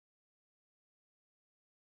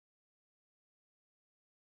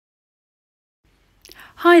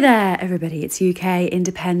Hi there everybody, it's UK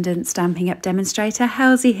independent Stampin' Up demonstrator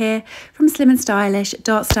Helzie here from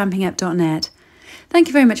slimandstylish.stampinup.net. Thank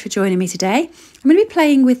you very much for joining me today. I'm going to be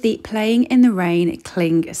playing with the Playing in the Rain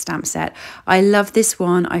Cling stamp set. I love this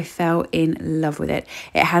one, I fell in love with it.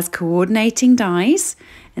 It has coordinating dies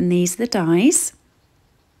and these are the dies.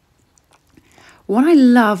 What I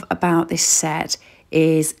love about this set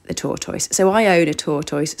is the tortoise. So I own a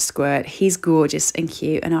tortoise squirt. He's gorgeous and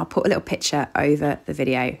cute, and I'll put a little picture over the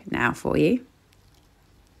video now for you.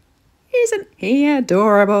 Isn't he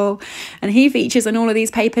adorable? And he features on all of these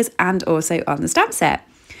papers and also on the stamp set.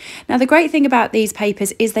 Now the great thing about these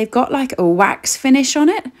papers is they've got like a wax finish on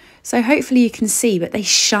it. So hopefully you can see, but they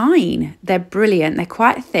shine. They're brilliant. They're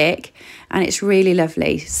quite thick and it's really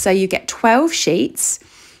lovely. So you get 12 sheets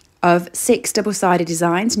of 6 double-sided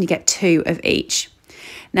designs and you get 2 of each.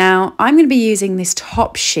 Now, I'm going to be using this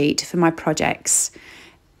top sheet for my projects.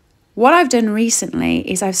 What I've done recently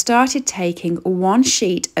is I've started taking one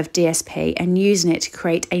sheet of DSP and using it to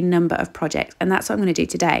create a number of projects, and that's what I'm going to do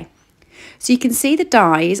today. So you can see the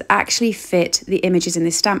dies actually fit the images in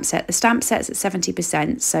this stamp set. The stamp set's at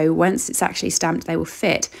 70%, so once it's actually stamped, they will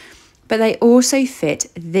fit. But they also fit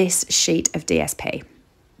this sheet of DSP.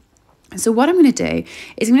 So what I'm going to do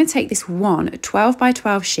is I'm going to take this one 12 by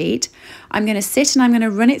 12 sheet, I'm going to sit and I'm going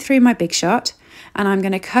to run it through my Big Shot, and I'm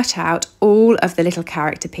going to cut out all of the little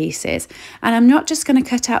character pieces. And I'm not just going to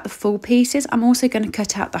cut out the full pieces, I'm also going to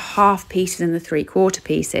cut out the half pieces and the 3/4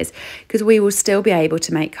 pieces, because we will still be able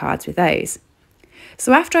to make cards with those.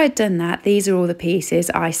 So after I'd done that, these are all the pieces.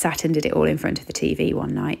 I sat and did it all in front of the TV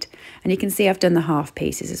one night, and you can see I've done the half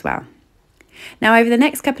pieces as well. Now, over the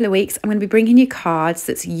next couple of weeks, I'm going to be bringing you cards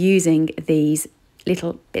that's using these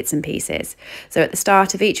little bits and pieces. So at the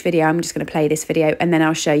start of each video, I'm just going to play this video and then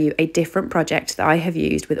I'll show you a different project that I have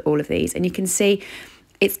used with all of these. And you can see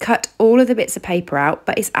it's cut all of the bits of paper out,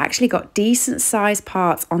 but it's actually got decent sized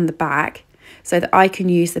parts on the back so that I can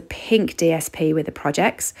use the pink DSP with the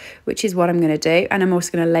projects, which is what I'm going to do. And I'm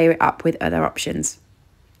also going to layer it up with other options.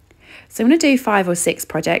 So I'm going to do 5 or 6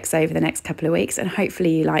 projects over the next couple of weeks, and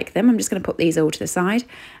hopefully you like them. I'm just going to put these all to the side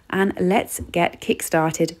and let's get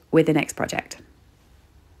kick-started with the next project.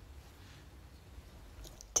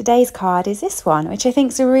 Today's card is this one, which I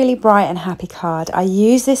think is a really bright and happy card. I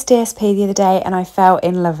used this DSP the other day and I fell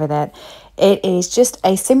in love with it. It is just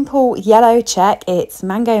a simple yellow check. It's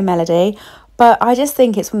Mango Melody, but I just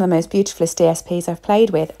think it's one of the most beautifulest DSPs I've played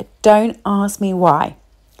with. Don't ask me why.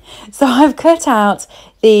 So I've cut out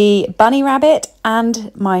the bunny rabbit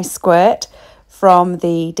and my squirt from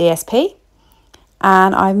the DSP,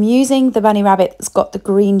 and I'm using the bunny rabbit that's got the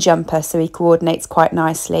green jumper so he coordinates quite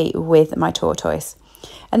nicely with my tortoise.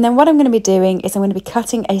 And then what I'm going to be doing is I'm going to be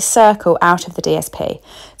cutting a circle out of the DSP.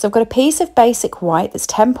 So I've got a piece of basic white that's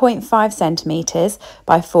 10.5 centimetres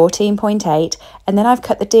by 14.8, and then I've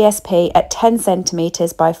cut the DSP at 10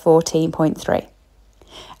 centimetres by 14.3.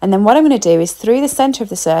 And then what I'm going to do is through the centre of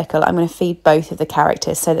the circle, I'm going to feed both of the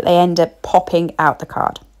characters so that they end up popping out the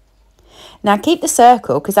card. Now keep the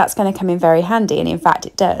circle because that's going to come in very handy, and in fact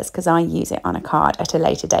it does because I use it on a card at a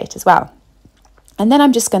later date as well. And then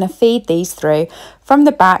I'm just going to feed these through from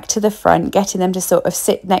the back to the front, getting them to sort of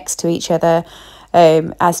sit next to each other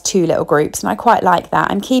as 2 little groups, and I quite like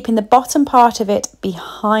that. I'm keeping the bottom part of it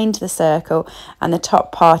behind the circle and the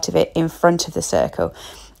top part of it in front of the circle.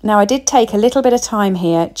 Now I did take a little bit of time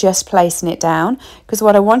here just placing it down, because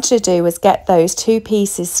what I wanted to do was get those 2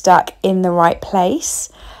 pieces stuck in the right place,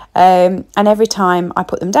 and every time I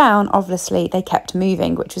put them down obviously they kept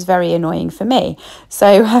moving, which was very annoying for me.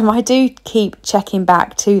 So I do keep checking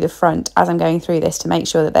back to the front as I'm going through this to make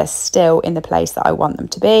sure that they're still in the place that I want them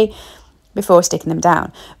to be before sticking them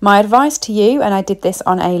down. My advice to you, and I did this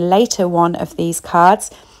on a later one of these cards,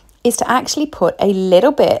 is to actually put a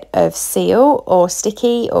little bit of seal or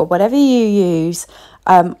sticky or whatever you use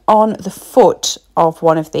on the foot of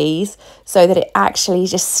one of these so that it actually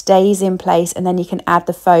just stays in place, and then you can add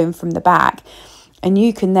the foam from the back and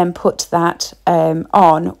you can then put that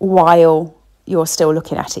on while you're still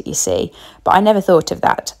looking at it, you see. But I never thought of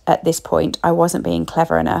that at this point. I wasn't being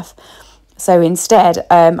clever enough. So instead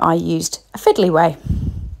I used a fiddly way.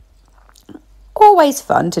 Always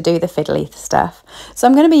fun to do the fiddly stuff. So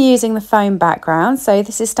I'm going to be using the foam background. So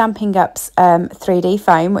this is Stampin' Up's 3D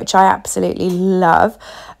foam, which I absolutely love.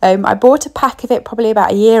 I bought a pack of it probably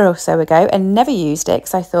about a year or so ago and never used it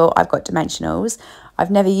because I thought I've got dimensionals. I've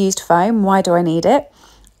never used foam. Why do I need it?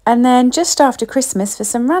 And then just after Christmas, for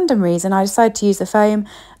some random reason, I decided to use the foam,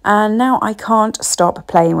 and now I can't stop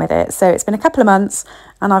playing with it. So it's been a couple of months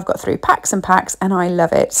and I've got through packs and packs and I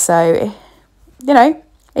love it. So, you know,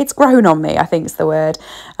 It's grown on me, I think is the word,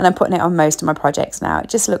 and I'm putting it on most of my projects now. It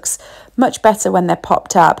just looks much better when they're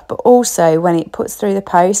popped up, but also when it puts through the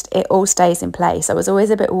post, it all stays in place. I was always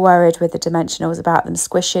a bit worried with the dimensionals about them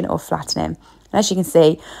squishing or flattening. And as you can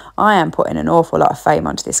see, I am putting an awful lot of foam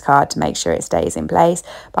onto this card to make sure it stays in place,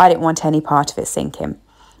 but I didn't want any part of it sinking. And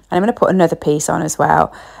I'm going to put another piece on as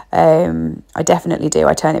well. I definitely do.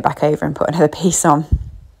 I turn it back over and put another piece on.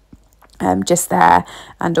 Just there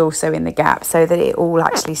and also in the gap so that it all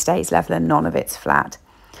actually stays level and none of it's flat.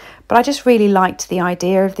 But I just really liked the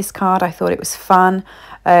idea of this card. I thought it was fun.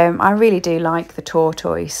 I really do like the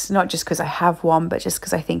tortoise, not just because I have one, but just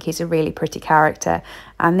because I think he's a really pretty character.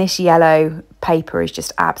 And this yellow paper is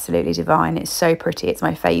just absolutely divine. It's so pretty. It's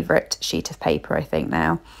my favourite sheet of paper, I think,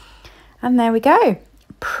 now. And there we go.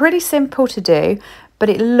 Pretty simple to do, but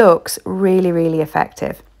it looks really, really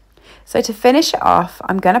effective. So to finish it off,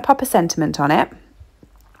 I'm going to pop a sentiment on it,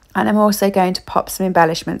 and I'm also going to pop some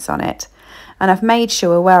embellishments on it. And I've made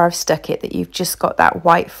sure where I've stuck it that you've just got that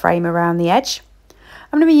white frame around the edge.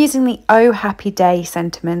 I'm going to be using the Oh Happy Day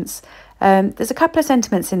sentiments. There's a couple of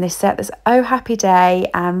sentiments in this set. There's Oh Happy Day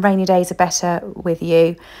and Rainy Days Are Better With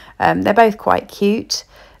You. They're both quite cute.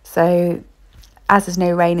 So as there's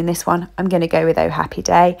no rain in this one, I'm going to go with Oh Happy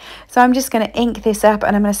Day. So I'm just going to ink this up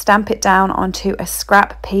and I'm going to stamp it down onto a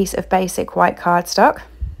scrap piece of basic white cardstock.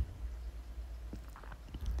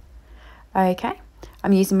 Okay,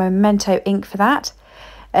 I'm using my Memento ink for that.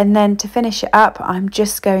 And then to finish it up, I'm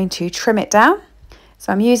just going to trim it down.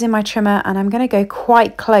 So I'm using my trimmer and I'm going to go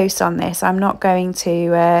quite close on this. I'm not going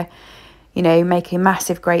to you know, make a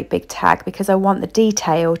massive great big tag, because I want the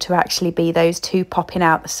detail to actually be those two popping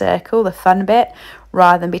out the circle, the fun bit,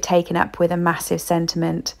 rather than be taken up with a massive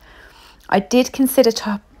sentiment. I did consider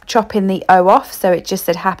chopping the O off so it just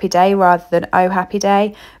said Happy Day rather than Oh Happy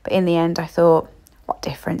Day, but in the end I thought, what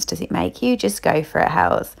difference does it make? You just go for it,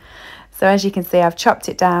 Helz. So as you can see, I've chopped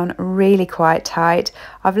it down really quite tight.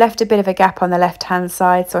 I've left a bit of a gap on the left hand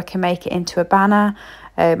side so I can make it into a banner.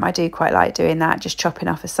 I do quite like doing that, just chopping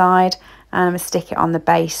off a side. And I'm going to stick it on the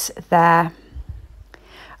base there.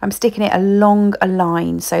 I'm sticking it along a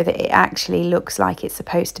line so that it actually looks like it's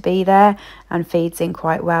supposed to be there and feeds in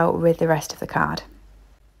quite well with the rest of the card.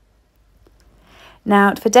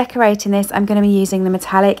 Now for decorating this, I'm going to be using the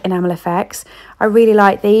metallic enamel effects. I really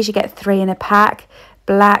like these. You get 3 in a pack: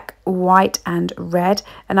 black, white and red,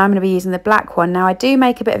 and I'm going to be using the black one. Now I do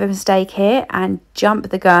make a bit of a mistake here and jump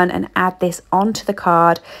the gun and add this onto the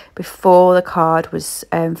card before the card was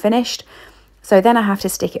finished. So then I have to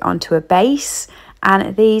stick it onto a base,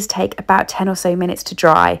 and these take about 10 or so minutes to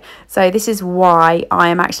dry. So this is why I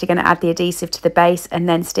am actually going to add the adhesive to the base and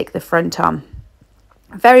then stick the front on.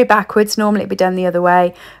 Very backwards, normally it'd be done the other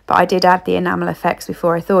way, but I did add the enamel effects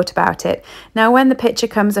before I thought about it. Now when the picture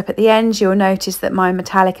comes up at the end, you'll notice that my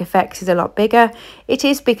metallic effects is a lot bigger. It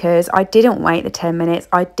is because I didn't wait the 10 minutes,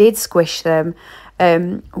 I did squish them.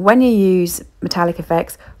 When you use metallic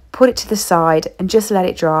effects, put it to the side and just let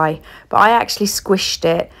it dry, but I actually squished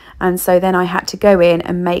it, and so then I had to go in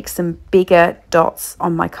and make some bigger dots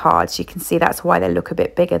on my cards. You can see that's why they look a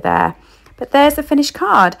bit bigger there. But there's the finished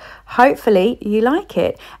card. Hopefully you like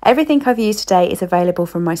it. Everything I've used today is available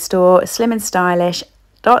from my store,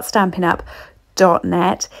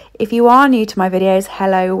 slimandstylish.stampinup.net. If you are new to my videos,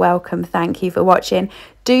 hello, welcome, thank you for watching.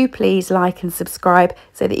 Do please like and subscribe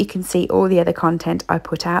so that you can see all the other content I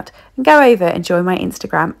put out. And go over and join my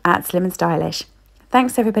Instagram at slimandstylish.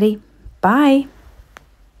 Thanks everybody. Bye.